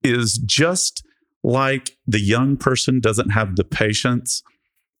 whereas is just like the young person doesn't have the patience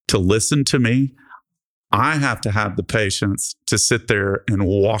to listen to me, I have to have the patience to sit there and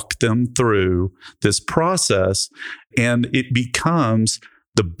walk them through this process. And it becomes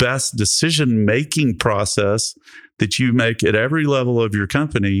the best decision-making process that you make at every level of your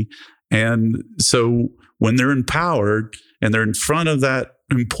company. And so when they're empowered and they're in front of that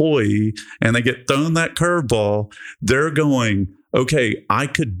employee and they get thrown that curveball, they're going, okay, I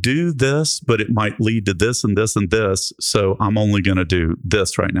could do this, but it might lead to this and this and this. So I'm only going to do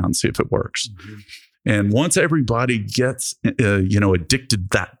this right now and see if it works. Mm-hmm. And once everybody gets, addicted to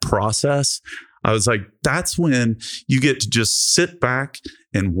that process, I was like, that's when you get to just sit back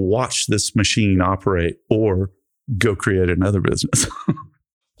and watch this machine operate or go create another business.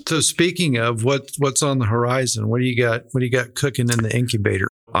 So speaking of what's on the horizon, what do you got cooking in the incubator?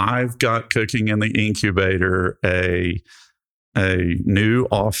 I've got cooking in the incubator a new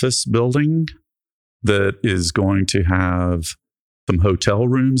office building that is going to have some hotel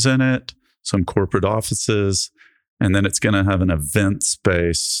rooms in it, some corporate offices, and then it's going to have an event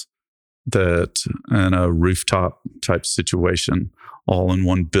space and a rooftop type situation all in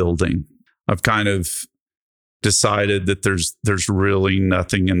one building. I've kind of decided that there's really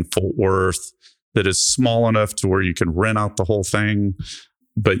nothing in Fort Worth that is small enough to where you can rent out the whole thing,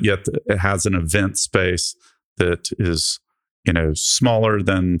 but yet it has an event space that is, smaller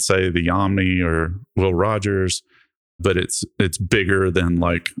than say the Omni or Will Rogers, but it's bigger than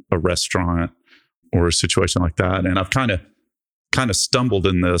like a restaurant or a situation like that. And I've kind of stumbled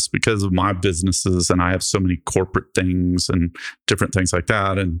in this because of my businesses, and I have so many corporate things and different things like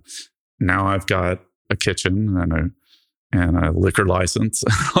that. And now I've got a kitchen and a liquor license,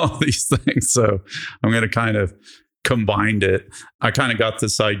 all these things. So I'm going to kind of combine it. I kind of got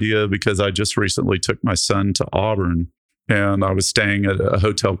this idea because I just recently took my son to Auburn, and I was staying at a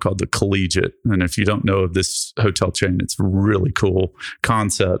hotel called the Collegiate. And if you don't know of this hotel chain, it's a really cool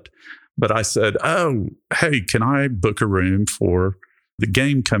concept. But I said, oh, hey, can I book a room for the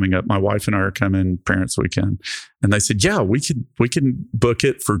game coming up? My wife and I are coming Parents Weekend. And they said, yeah, we can book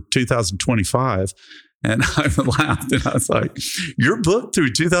it for 2025. And I laughed and I was like, you're booked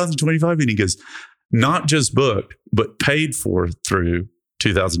through 2025? And he goes, not just booked, but paid for through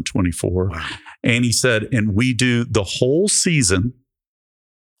 2024. Wow. And he said, and we do the whole season.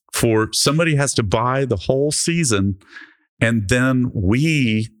 For somebody has to buy the whole season, and then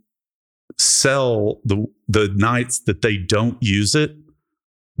we sell the nights that they don't use it,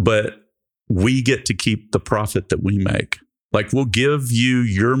 but we get to keep the profit that we make. Like, we'll give you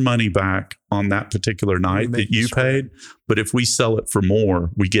your money back on that particular night that you paid, but if we sell it for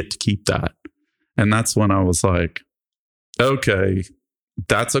more, we get to keep that. And that's when I was like, okay,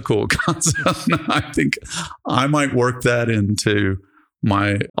 that's a cool concept. I think I might work that into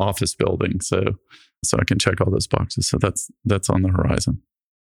my office building so I can check all those boxes. So that's on the horizon.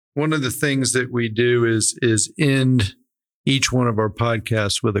 One of the things that we do is end each one of our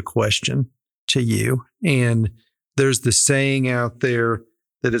podcasts with a question to you. And there's the saying out there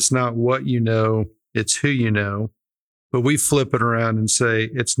that it's not what you know, it's who you know. But we flip it around and say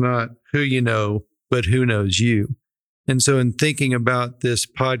it's not who you know, but who knows you. And so in thinking about this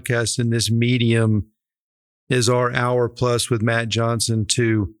podcast and this medium is our hour plus with Matt Johnson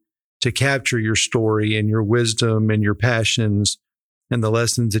to capture your story and your wisdom and your passions and the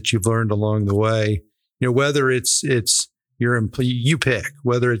lessons that you've learned along the way. You know, whether it's your you pick,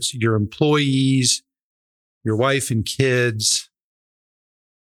 whether it's your employees, your wife and kids,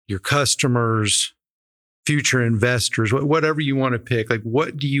 your customers, future investors, whatever you want to pick. Like,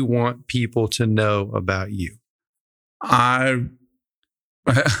 what do you want people to know about you? What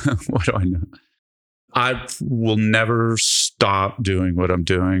do I know? I will never stop doing what I'm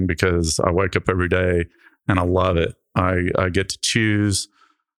doing because I wake up every day and I love it. I get to choose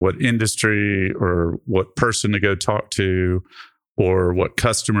what industry or what person to go talk to or what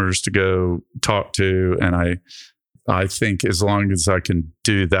customers to go talk to. And I think as long as I can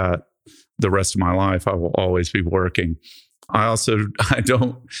do that the rest of my life, I will always be working. I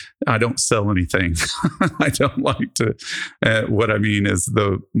don't sell anything. I don't like to, what I mean is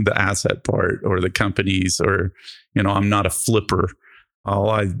the asset part or the companies or, I'm not a flipper. All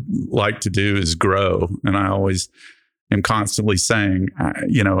I like to do is grow. And I always am constantly saying,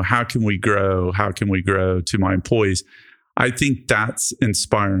 how can we grow? How can we grow to my employees? I think that's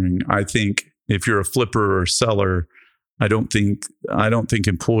inspiring. I think if you're a flipper or a seller, I don't think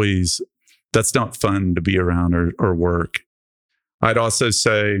employees, that's not fun to be around or work. I'd also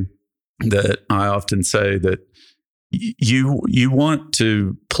say that I often say that you want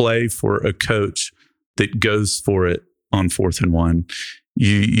to play for a coach that goes for it on 4th and 1.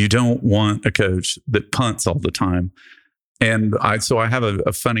 You don't want a coach that punts all the time. And I have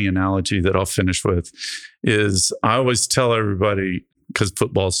a funny analogy that I'll finish with is I always tell everybody, because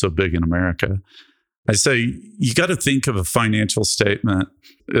football is so big in America, I say, you got to think of a financial statement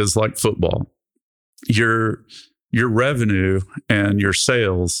as like football. Your revenue and your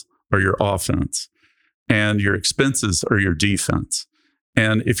sales are your offense, and your expenses are your defense.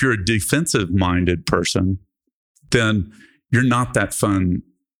 And if you're a defensive-minded person, then you're not that fun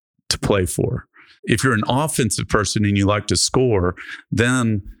to play for. If you're an offensive person and you like to score,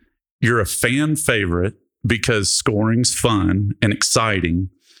 then you're a fan favorite because scoring's fun and exciting.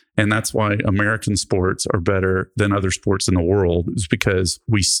 And that's why American sports are better than other sports in the world, is because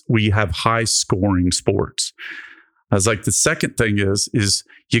we have high scoring sports. I was like, the second thing is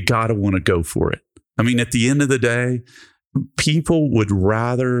you got to want to go for it. I mean, at the end of the day, people would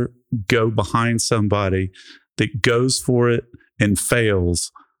rather go behind somebody that goes for it and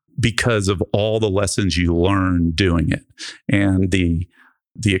fails because of all the lessons you learn doing it and the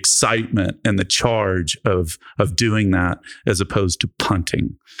excitement and the charge of doing that as opposed to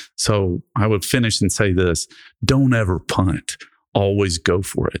punting. So I would finish and say this: don't ever punt. Always go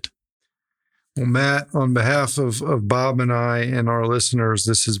for it. Well, Matt, on behalf of Bob and I and our listeners,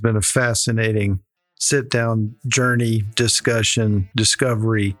 this has been a fascinating sit-down journey, discussion,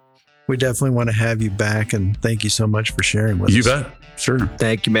 discovery. We definitely want to have you back, and thank you so much for sharing with us. You bet. Sure.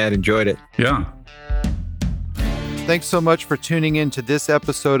 Thank you, Matt. Enjoyed it. Yeah. Thanks so much for tuning in to this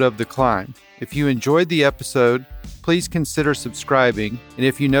episode of The Climb. If you enjoyed the episode, please consider subscribing. And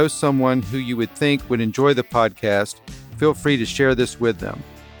if you know someone who you would think would enjoy the podcast, feel free to share this with them.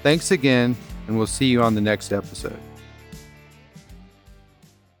 Thanks again, and we'll see you on the next episode.